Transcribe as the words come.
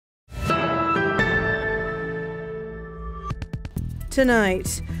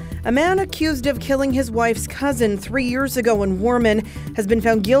Tonight, a man accused of killing his wife's cousin 3 years ago in Warman has been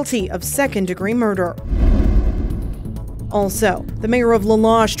found guilty of second-degree murder. Also, the Mayor of La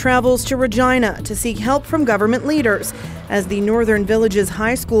Loche travels to Regina to seek help from government leaders as the Northern Village's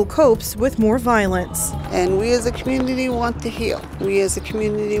high school copes with more violence. And we as a community want to heal. We as a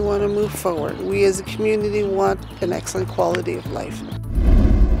community want to move forward. We as a community want an excellent quality of life.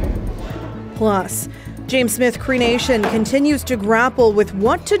 Plus, James Smith Cree Nation continues to grapple with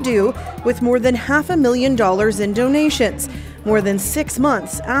what to do with more than $500,000 in donations, more than 6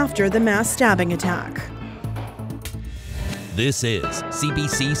 months after the mass stabbing attack. This is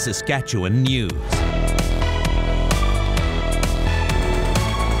CBC Saskatchewan News.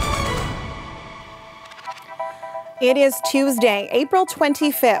 It is Tuesday, April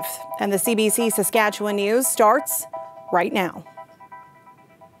 25th, and the CBC Saskatchewan News starts right now.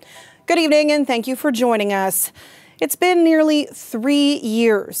 Good evening, and thank you for joining us. It's been nearly 3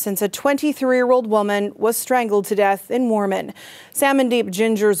 years since a 23-year-old woman was strangled to death in Warman. Samandeep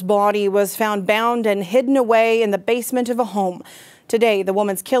Ginger's body was found bound and hidden away in the basement of a home. Today, the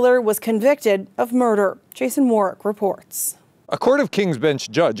woman's killer was convicted of murder. Jason Warwick reports. A Court of King's Bench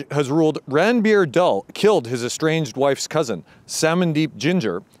judge has ruled Ranbir Dull killed his estranged wife's cousin, Samandeep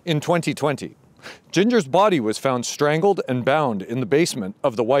Ginger, in 2020. Ginger's body was found strangled and bound in the basement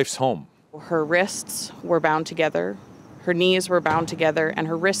of the wife's home. Her wrists were bound together, her knees were bound together, and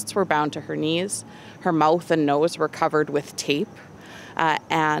her wrists were bound to her knees. Her mouth and nose were covered with tape,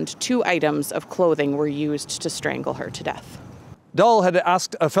 and 2 items of clothing were used to strangle her to death. Dull had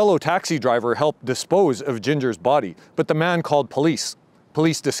asked a fellow taxi driver help dispose of Ginger's body, but the man called police.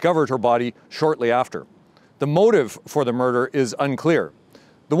 Police discovered her body shortly after. The motive for the murder is unclear.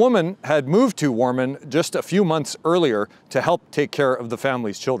 The woman had moved to Warman just a few months earlier to help take care of the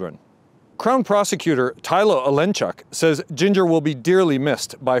family's children. Crown Prosecutor Tylo Alenchuk says Ginger will be dearly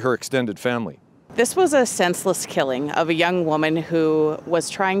missed by her extended family. This was a senseless killing of a young woman who was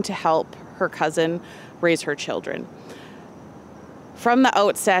trying to help her cousin raise her children. From the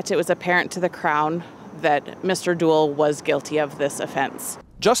outset, it was apparent to the Crown that Mr. Dull was guilty of this offense.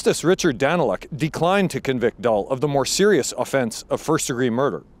 Justice Richard Daniluk declined to convict Dull of the more serious offense of first-degree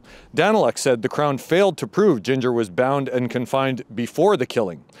murder. Daniluk said the Crown failed to prove Ginger was bound and confined before the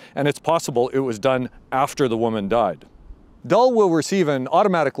killing, and it's possible it was done after the woman died. Dull will receive an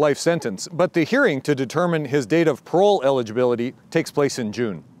automatic life sentence, but the hearing to determine his date of parole eligibility takes place in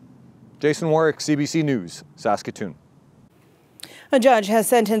June. Jason Warwick, CBC News, Saskatoon. A judge has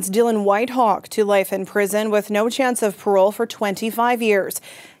sentenced Dylan Whitehawk to life in prison with no chance of parole for 25 years.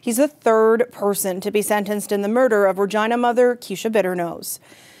 He's the 3rd person to be sentenced in the murder of Regina mother Keisha Bitternose.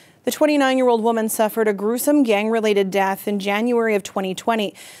 The 29-year-old woman suffered a gruesome gang-related death in January of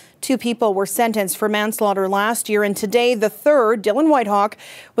 2020. 2 people were sentenced for manslaughter last year, and today the 3rd, Dylan Whitehawk,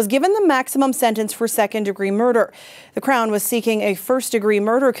 was given the maximum sentence for second-degree murder. The Crown was seeking a first-degree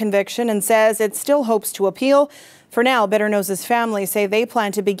murder conviction and says it still hopes to appeal. For now, Bitternose's family say they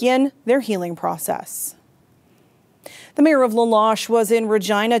plan to begin their healing process. The Mayor of La Loche was in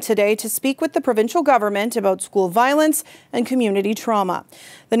Regina today to speak with the provincial government about school violence and community trauma.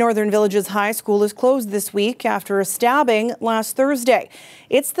 The Northern Village's high school is closed this week after a stabbing last Thursday.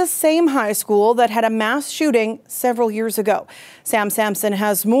 It's the same high school that had a mass shooting several years ago. Sam Sampson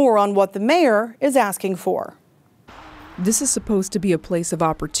has more on what the mayor is asking for. This is supposed to be a place of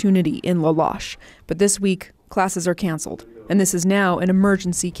opportunity in La Loche, but this week, classes are canceled, and this is now an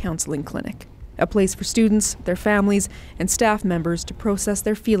emergency counseling clinic, a place for students, their families, and staff members to process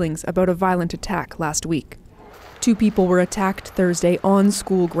their feelings about a violent attack last week. 2 people were attacked Thursday on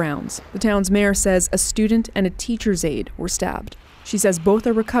school grounds. The town's mayor says a student and a teacher's aide were stabbed. She says both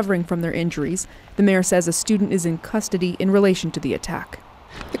are recovering from their injuries. The mayor says a student is in custody in relation to the attack.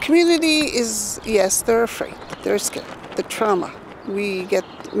 The community is, yes, they're afraid, they're scared. The trauma.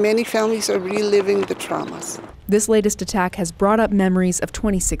 Many families are reliving the traumas. This latest attack has brought up memories of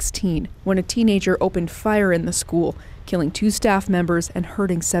 2016, when a teenager opened fire in the school, killing 2 staff members and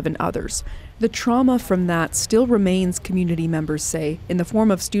hurting 7 others. The trauma from that still remains, community members say, in the form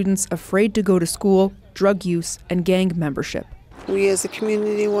of students afraid to go to school, drug use, and gang membership. We as a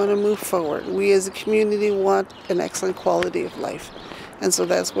community want to move forward. We as a community want an excellent quality of life. And so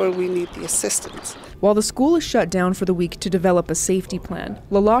that's where we need the assistance. While the school is shut down for the week to develop a safety plan,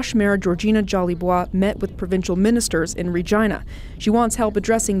 La Loche Mayor Regina met with provincial ministers in Regina. She wants help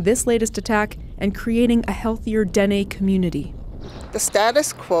addressing this latest attack and creating a healthier Dene community. The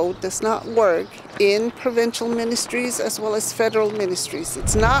status quo does not work in provincial ministries as well as federal ministries.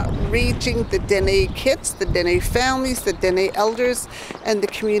 It's not reaching the Dene kids, the Dene families, the Dene elders, and the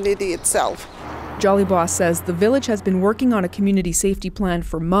community itself. Jolly Boss says the village has been working on a community safety plan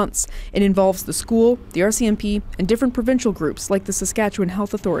for months. It involves the school, the RCMP, and different provincial groups like the Saskatchewan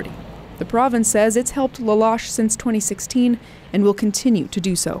Health Authority. The province says it's helped La Loche since 2016 and will continue to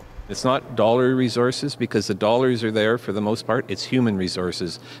do so. It's not dollar resources, because the dollars are there for the most part. It's human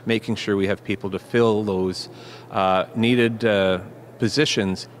resources, making sure we have people to fill those needed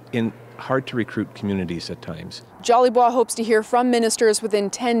positions in hard-to-recruit communities at times. Jollybois hopes to hear from ministers within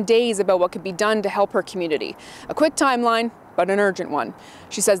 10 days about what could be done to help her community. A quick timeline, but an urgent one.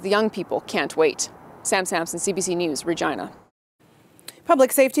 She says the young people can't wait. Sam Sampson, CBC News, Regina.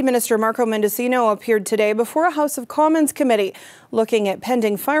 Public Safety Minister Marco Mendicino appeared today before a House of Commons committee looking at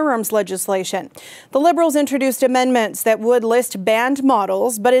pending firearms legislation. The Liberals introduced amendments that would list banned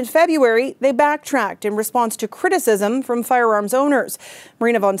models, but in February they backtracked in response to criticism from firearms owners.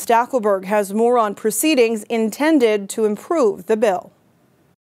 Marina von Stackelberg has more on proceedings intended to improve the bill.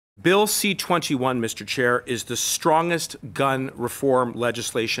 Bill C-21, Mr. Chair, is the strongest gun reform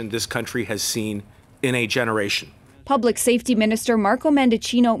legislation this country has seen in a generation. Public Safety Minister Marco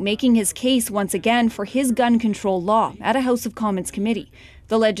Mendicino making his case once again for his gun control law at a House of Commons committee.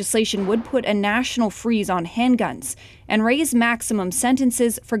 The legislation would put a national freeze on handguns and raise maximum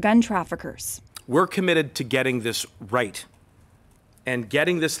sentences for gun traffickers. We're committed to getting this right and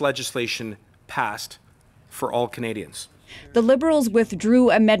getting this legislation passed for all Canadians. The Liberals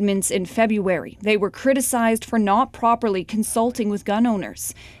withdrew amendments in February. They were criticized for not properly consulting with gun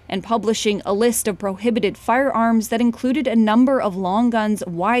owners and publishing a list of prohibited firearms that included a number of long guns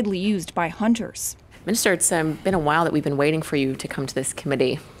widely used by hunters. Minister, it's been a while that we've been waiting for you to come to this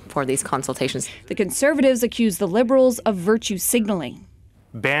committee for these consultations. The Conservatives accuse the Liberals of virtue signaling.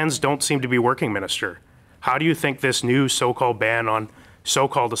 Bans don't seem to be working, Minister. How do you think this new so-called ban on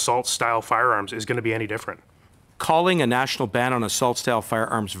so-called assault-style firearms is going to be any different? Calling a national ban on assault-style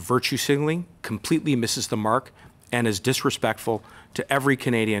firearms virtue signaling completely misses the mark and is disrespectful to every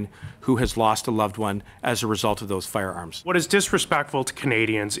Canadian who has lost a loved one as a result of those firearms. What is disrespectful to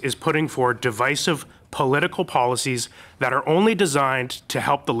Canadians is putting forward divisive political policies that are only designed to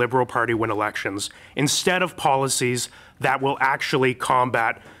help the Liberal Party win elections, instead of policies that will actually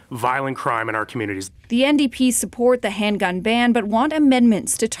combat violent crime in our communities. The NDP support the handgun ban but want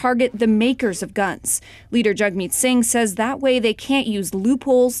amendments to target the makers of guns. Leader Jagmeet Singh says that way they can't use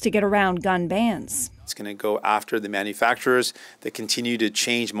loopholes to get around gun bans. It's going to go after the manufacturers that continue to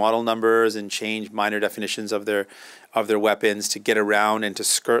change model numbers and change minor definitions of their weapons to get around and to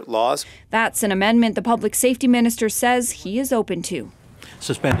skirt laws. That's an amendment the Public Safety Minister says he is open to.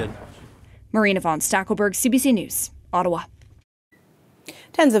 Suspended. Marina von Stackelberg, CBC News, Ottawa.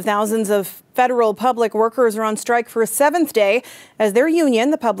 Tens of thousands of federal public workers are on strike for a seventh day as their union,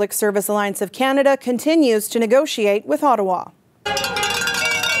 the Public Service Alliance of Canada, continues to negotiate with Ottawa.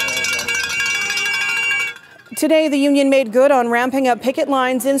 Today, the union made good on ramping up picket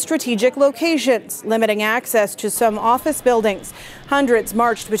lines in strategic locations, limiting access to some office buildings. Hundreds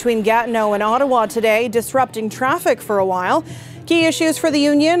marched between Gatineau and Ottawa today, disrupting traffic for a while. Key issues for the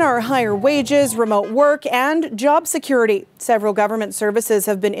union are higher wages, remote work, and job security. Several government services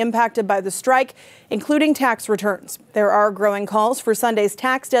have been impacted by the strike, including tax returns. There are growing calls for Sunday's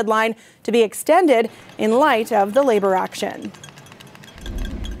tax deadline to be extended in light of the labor action.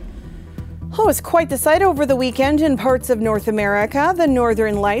 Oh, it's quite the sight over the weekend in parts of North America. The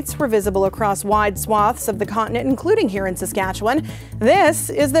northern lights were visible across wide swaths of the continent, including here in Saskatchewan. This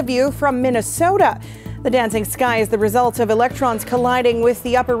is the view from Minnesota. The dancing sky is the result of electrons colliding with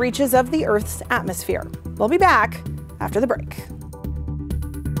the upper reaches of the Earth's atmosphere. We'll be back after the break.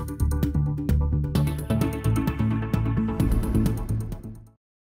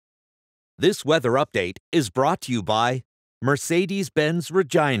 This weather update is brought to you by Mercedes-Benz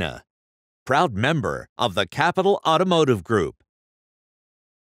Regina, proud member of the Capital Automotive Group.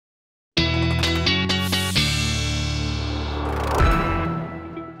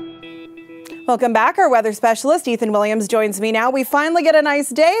 Welcome back. Our weather specialist, Ethan Williams, joins me now. We finally get a nice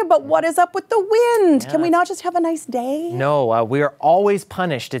day, but what is up with the wind? Can we not just have a nice day? No, we are always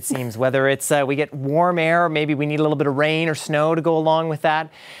punished, it seems, whether it's we get warm air, or maybe we need a little bit of rain or snow to go along with that.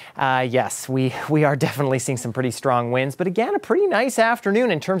 Yes, we are definitely seeing some pretty strong winds, but again, a pretty nice afternoon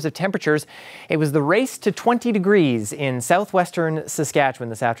in terms of temperatures. It was the race to 20 degrees in southwestern Saskatchewan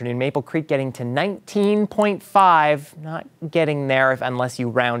this afternoon. Maple Creek getting to 19.5, not getting there unless you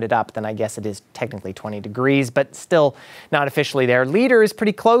round it up, then I guess it is technically 20 degrees, but still not officially there. Leader is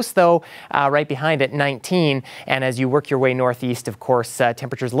pretty close though, right behind it, 19. And as you work your way northeast, of course,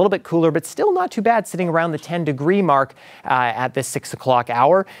 temperatures a little bit cooler, but still not too bad, sitting around the 10 degree mark at this 6 o'clock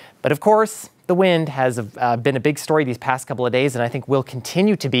hour. But of course, the wind has been a big story these past couple of days, and I think will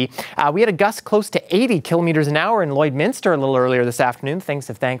continue to be. We had a gust close to 80 kilometers an hour in Lloydminster a little earlier this afternoon. Things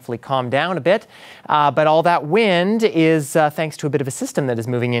have thankfully calmed down a bit, but all that wind is thanks to a bit of a system that is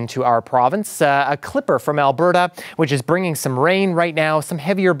moving into our province. A clipper from Alberta, which is bringing some rain right now, some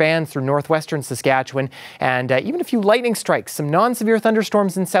heavier bands through northwestern Saskatchewan, and even a few lightning strikes, some non-severe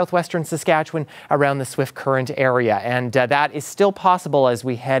thunderstorms in southwestern Saskatchewan around the Swift Current area. And that is still possible as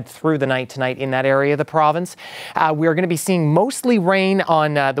we head through the night tonight in that area of the province. We're going to be seeing mostly rain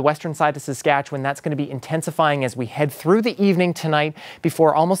on the western side of Saskatchewan. That's going to be intensifying as we head through the evening tonight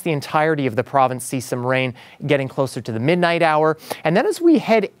before almost the entirety of the province sees some rain getting closer to the midnight hour. And then as we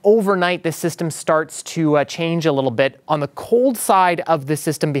head overnight, the system starts to change a little bit. On the cold side of the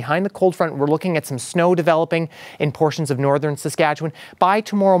system, behind the cold front, we're looking at some snow developing in portions of northern Saskatchewan. By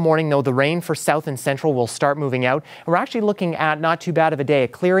tomorrow morning, though, the rain for south and central will start moving out. And we're actually looking at not too bad of a day, a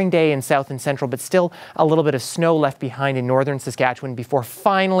clearing day in south and central, but still a little bit of snow left behind in northern Saskatchewan before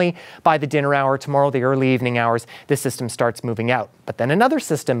finally, by the dinner hour tomorrow, the early evening hours, this system starts moving out. But then another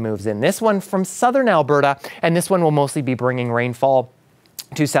system moves in, this one from southern Alberta, and this one will mostly be bringing rainfall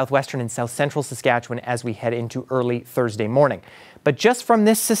to southwestern and south central Saskatchewan as we head into early Thursday morning. But just from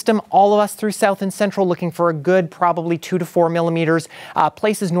this system, all of us through south and central looking for a good probably 2 to 4 millimeters.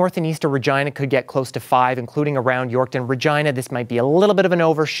 Places north and east of Regina could get close to 5, including around Yorkton. Regina, this might be a little bit of an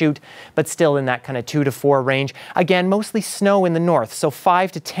overshoot, but still in that kind of 2 to 4 range. Again, mostly snow in the north, so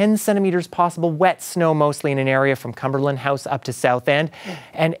 5 to 10 centimeters possible wet snow mostly in an area from Cumberland House up to South End.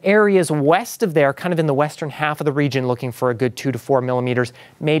 And areas west of there, kind of in the western half of the region, looking for a good 2 to 4 millimeters,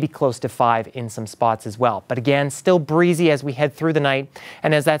 maybe close to 5 in some spots as well. But again, still breezy as we head through the night.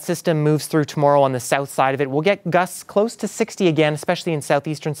 And as that system moves through tomorrow on the south side of it, we'll get gusts close to 60 again, especially in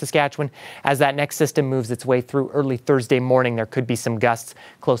southeastern Saskatchewan. As that next system moves its way through early Thursday morning, there could be some gusts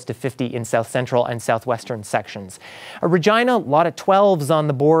close to 50 in south central and southwestern sections. Regina, a lot of 12s on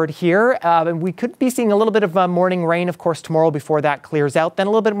the board here. And we could be seeing a little bit of morning rain, of course, tomorrow before that clears out. Then a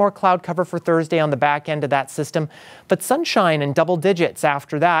little bit more cloud cover for Thursday on the back end of that system. But sunshine in double digits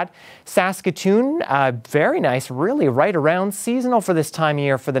after that. Saskatoon, very nice, really right around seasonal for this time of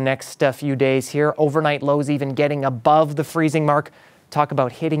year for the next few days here. Overnight lows even getting above the freezing mark. Talk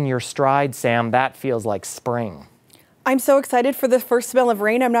about hitting your stride, Sam. That feels like spring. I'm so excited for the first smell of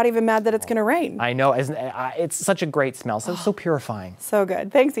rain. I'm not even mad that it's going to rain. I know. It's such a great smell. So purifying. So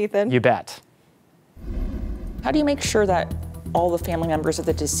good. Thanks, Ethan. You bet. How do you make sure that all the family members of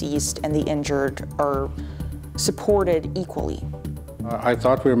the deceased and the injured are supported equally? I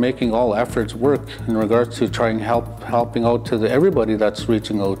thought we were making all efforts work in regards to helping out to everybody that's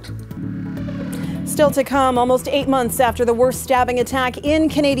reaching out. Still to come, almost 8 months after the worst stabbing attack in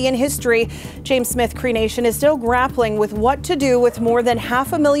Canadian history, James Smith Cree Nation is still grappling with what to do with more than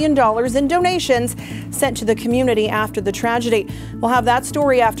 $500,000 in donations sent to the community after the tragedy. We'll have that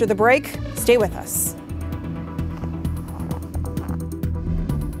story after the break. Stay with us.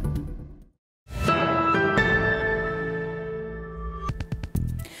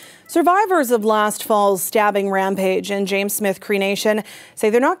 Survivors of last fall's stabbing rampage in James Smith Cree Nation say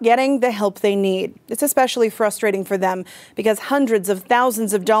they're not getting the help they need. It's especially frustrating for them because hundreds of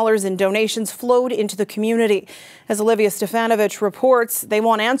thousands of dollars in donations flowed into the community. As Olivia Stefanovich reports, they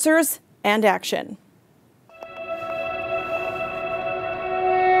want answers and action.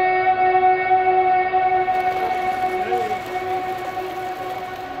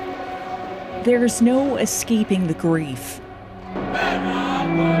 There's no escaping the grief.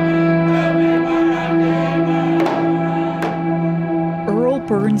 Earl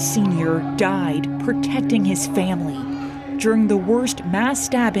Burns Sr. died protecting his family during the worst mass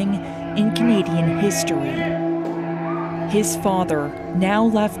stabbing in Canadian history. His father, now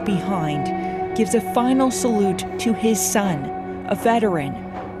left behind, gives a final salute to his son, a veteran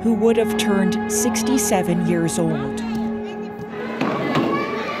who would have turned 67 years old.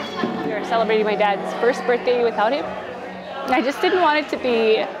 We were celebrating my dad's first birthday without him. I just didn't want it to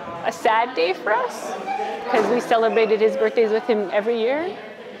be a sad day for us because we celebrated his birthdays with him every year.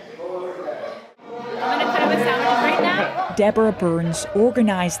 I'm gonna cut him a sandwich right now. Deborah Burns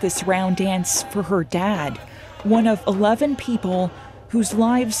organized this round dance for her dad, one of 11 people whose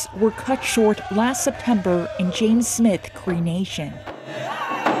lives were cut short last September in James Smith Cree Nation.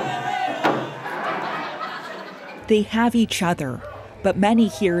 They have each other, but many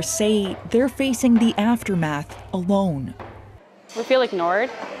here say they're facing the aftermath alone. We feel ignored,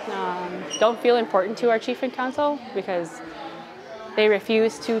 don't feel important to our chief and council because they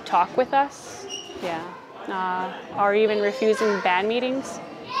refuse to talk with us, or even refusing band meetings.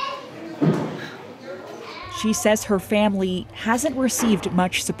 She says her family hasn't received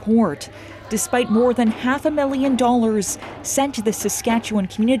much support, despite more than $500,000 sent to the Saskatchewan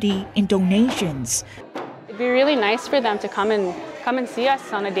community in donations. It'd be really nice for them to come and see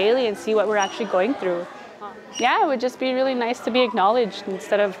us on a daily and see what we're actually going through. Yeah, it would just be really nice to be acknowledged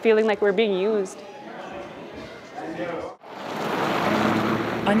instead of feeling like we're being used.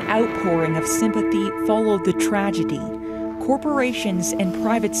 An outpouring of sympathy followed the tragedy. Corporations and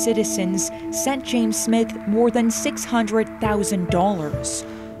private citizens sent James Smith more than $600,000.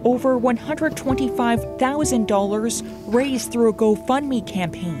 Over $125,000 raised through a GoFundMe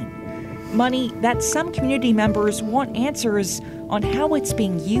campaign. Money that some community members want answers on how it's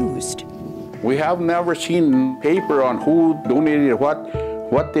being used. We have never seen paper on who donated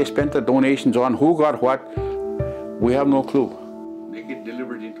what they spent the donations on, who got what. We have no clue. They get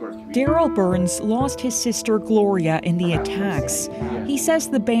delivered into our community. Daryl Burns lost his sister Gloria in the attacks. He says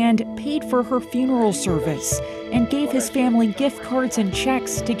the band paid for her funeral service and gave his family gift cards and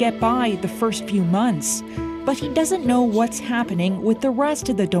checks to get by the first few months. But he doesn't know what's happening with the rest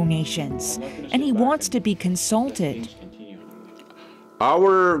of the donations, and he wants to be consulted.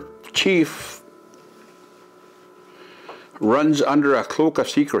 Our chief runs under a cloak of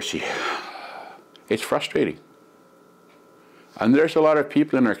secrecy. It's frustrating. And there's a lot of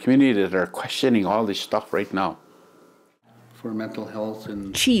people in our community that are questioning all this stuff right now. For mental health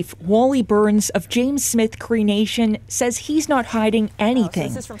and... Chief Wally Burns of James Smith Cree Nation says he's not hiding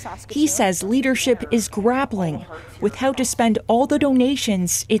anything. He says leadership is grappling with how to spend all the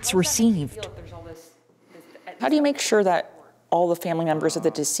donations it's received. How do you make sure that all the family members of the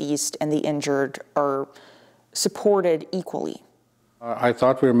deceased and the injured are supported equally? I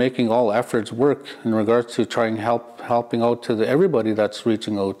thought we were making all efforts work in regards to helping out to everybody that's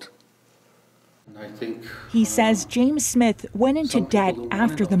reaching out. I think he says James Smith went into debt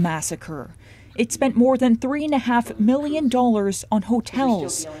after the massacre. It spent more than $3.5 million on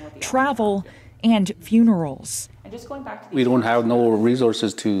hotels, travel, and funerals. We don't have no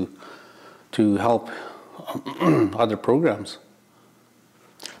resources to help other programs.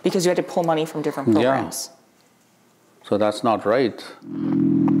 Because you had to pull money from different programs. Yeah. So that's not right.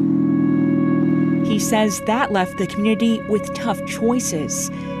 He says that left the community with tough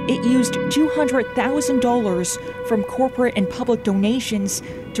choices. It used $200,000 from corporate and public donations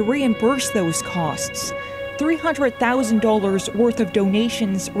to reimburse those costs. $300,000 worth of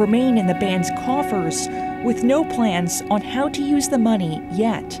donations remain in the band's coffers, with no plans on how to use the money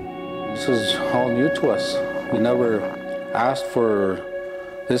yet. This is all new to us. We never asked for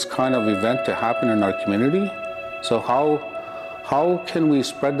this kind of event to happen in our community. So how can we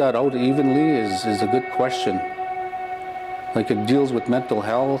spread that out evenly is a good question. Like, it deals with mental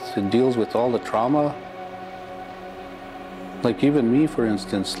health, it deals with all the trauma. Like, even me, for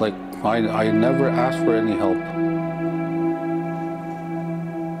instance, like, I never asked for any help.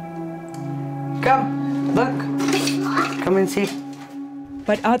 Come, look, come and see.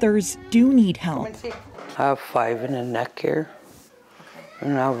 But others do need help. I have 5 in the neck here,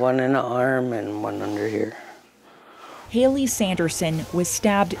 and I have 1 in the arm and 1 under here. Haley Sanderson was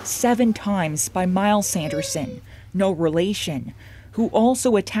stabbed 7 times by Miles Sanderson, no relation, who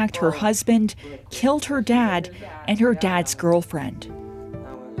also attacked her husband, killed her dad, and her dad's girlfriend.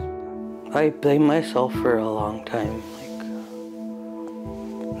 I blamed myself for a long time,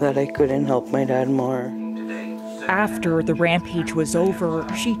 that I couldn't help my dad more. After the rampage was over,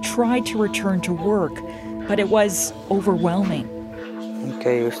 she tried to return to work, but it was overwhelming. Like,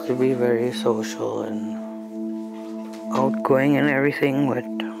 I used to be very social and outgoing and everything, but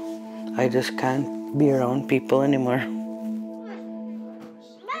I just can't be around people anymore.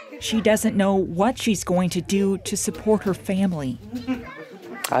 She doesn't know what she's going to do to support her family.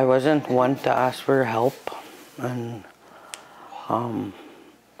 I wasn't one to ask for help, and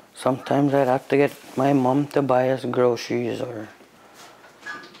sometimes I'd have to get my mom to buy us groceries,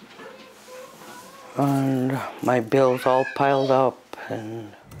 and my bills all piled up.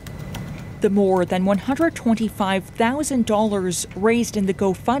 And the more than $125,000 raised in the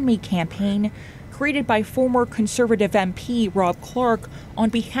GoFundMe campaign, created by former Conservative MP Rob Clark on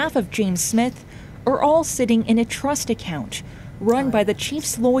behalf of James Smith, are all sitting in a trust account run by the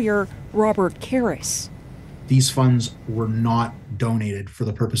chief's lawyer, Robert Karras. These funds were not donated for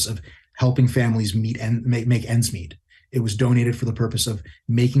the purpose of helping families meet and make ends meet. It was donated for the purpose of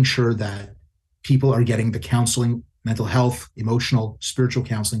making sure that people are getting the counseling, mental health, emotional, spiritual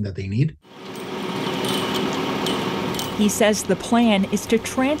counseling that they need. He says the plan is to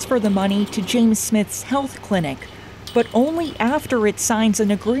transfer the money to James Smith's health clinic, but only after it signs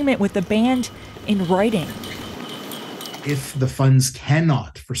an agreement with the band in writing. If the funds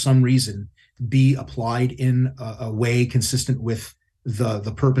cannot, for some reason, be applied in a way consistent with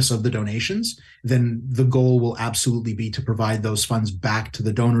the purpose of the donations, then the goal will absolutely be to provide those funds back to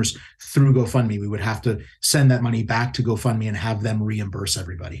the donors through GoFundMe. We would have to send that money back to GoFundMe and have them reimburse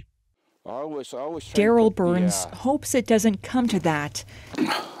everybody. Daryl Burns hopes it doesn't come to that.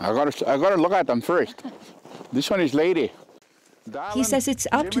 I gotta look at them first. This one is lady. He says it's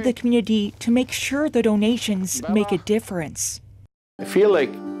up to the community to make sure the donations make a difference. I feel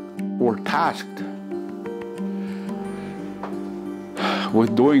like we're tasked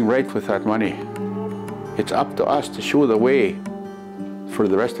with doing right with that money. It's up to us to show the way for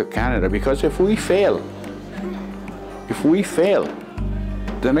the rest of Canada, because if we fail,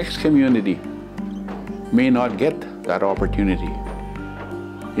 the next community may not get that opportunity.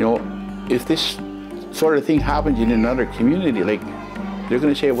 You know, if this sort of thing happens in another community, like, they're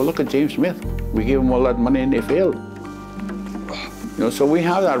going to say, well, look at James Smith. We gave him all that money and they failed. You know, so we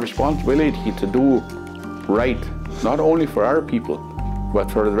have that responsibility to do right, not only for our people, but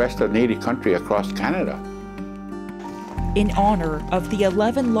for the rest of the native country across Canada. In honor of the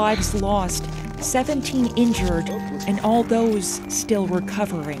 11 lives lost, 17 injured, and all those still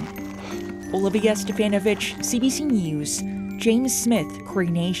recovering. Olivia Stefanovic, CBC News, James Smith, Cree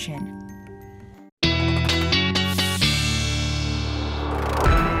Nation.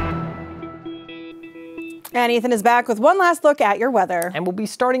 And Ethan is back with one last look at your weather. And we'll be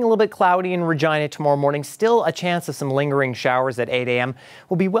starting a little bit cloudy in Regina tomorrow morning. Still a chance of some lingering showers at 8 a.m.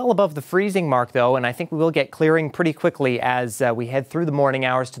 We'll be well above the freezing mark, though, and I think we will get clearing pretty quickly as we head through the morning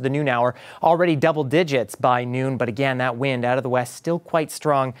hours to the noon hour. Already double digits by noon, but again, that wind out of the west still quite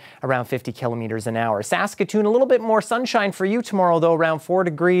strong, around 50 kilometers an hour. Saskatoon, a little bit more sunshine for you tomorrow, though, around 4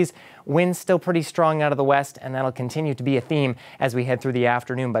 degrees. Wind still pretty strong out of the west, and that'll continue to be a theme as we head through the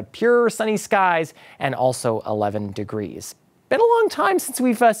afternoon, but pure sunny skies and also 11 degrees. Been a long time since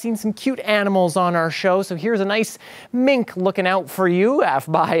we've seen some cute animals on our show, so here's a nice mink looking out for you,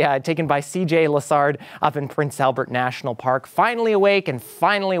 taken by CJ Lassard up in Prince Albert National Park. Finally awake and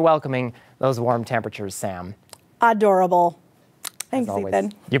finally welcoming those warm temperatures, Sam. Adorable. Thanks,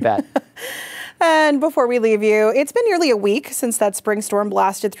 Ethan. You bet. And before we leave you, it's been nearly a week since that spring storm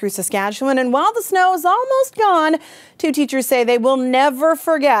blasted through Saskatchewan, and while the snow is almost gone, two teachers say they will never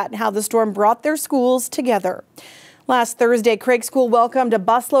forget how the storm brought their schools together. Last Thursday, Craig School welcomed a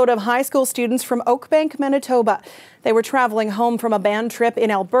busload of high school students from Oakbank, Manitoba. They were traveling home from a band trip in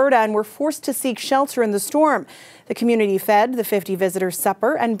Alberta and were forced to seek shelter in the storm. The community fed the 50 visitors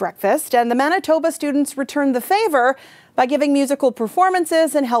supper and breakfast, and the Manitoba students returned the favor by giving musical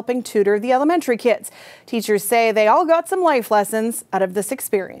performances and helping tutor the elementary kids. Teachers say they all got some life lessons out of this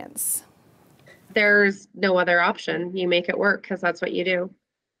experience. There's no other option. You make it work because that's what you do.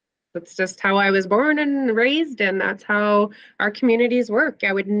 That's just how I was born and raised, and that's how our communities work.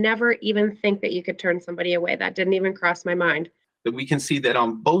 I would never even think that you could turn somebody away. That didn't even cross my mind. That we can see that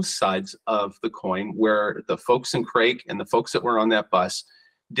on both sides of the coin, where the folks in Craig and the folks that were on that bus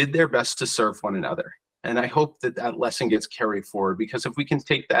did their best to serve one another. And I hope that that lesson gets carried forward, because if we can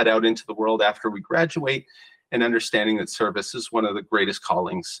take that out into the world after we graduate and understanding that service is one of the greatest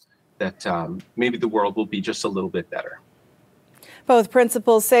callings, that maybe the world will be just a little bit better. Both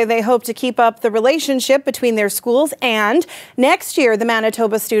principals say they hope to keep up the relationship between their schools, and next year the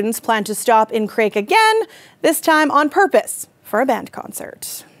Manitoba students plan to stop in Craig again, this time on purpose for a band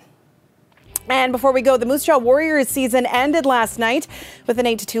concert. And before we go, the Moose Jaw Warriors season ended last night with an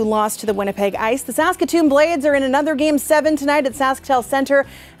 8-2 loss to the Winnipeg Ice. The Saskatoon Blades are in another Game 7 tonight at SaskTel Centre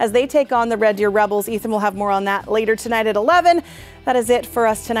as they take on the Red Deer Rebels. Ethan will have more on that later tonight at 11. That is it for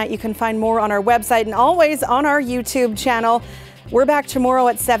us tonight. You can find more on our website and always on our YouTube channel. We're back tomorrow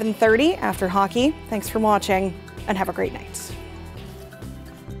at 7:30 after hockey. Thanks for watching and have a great night.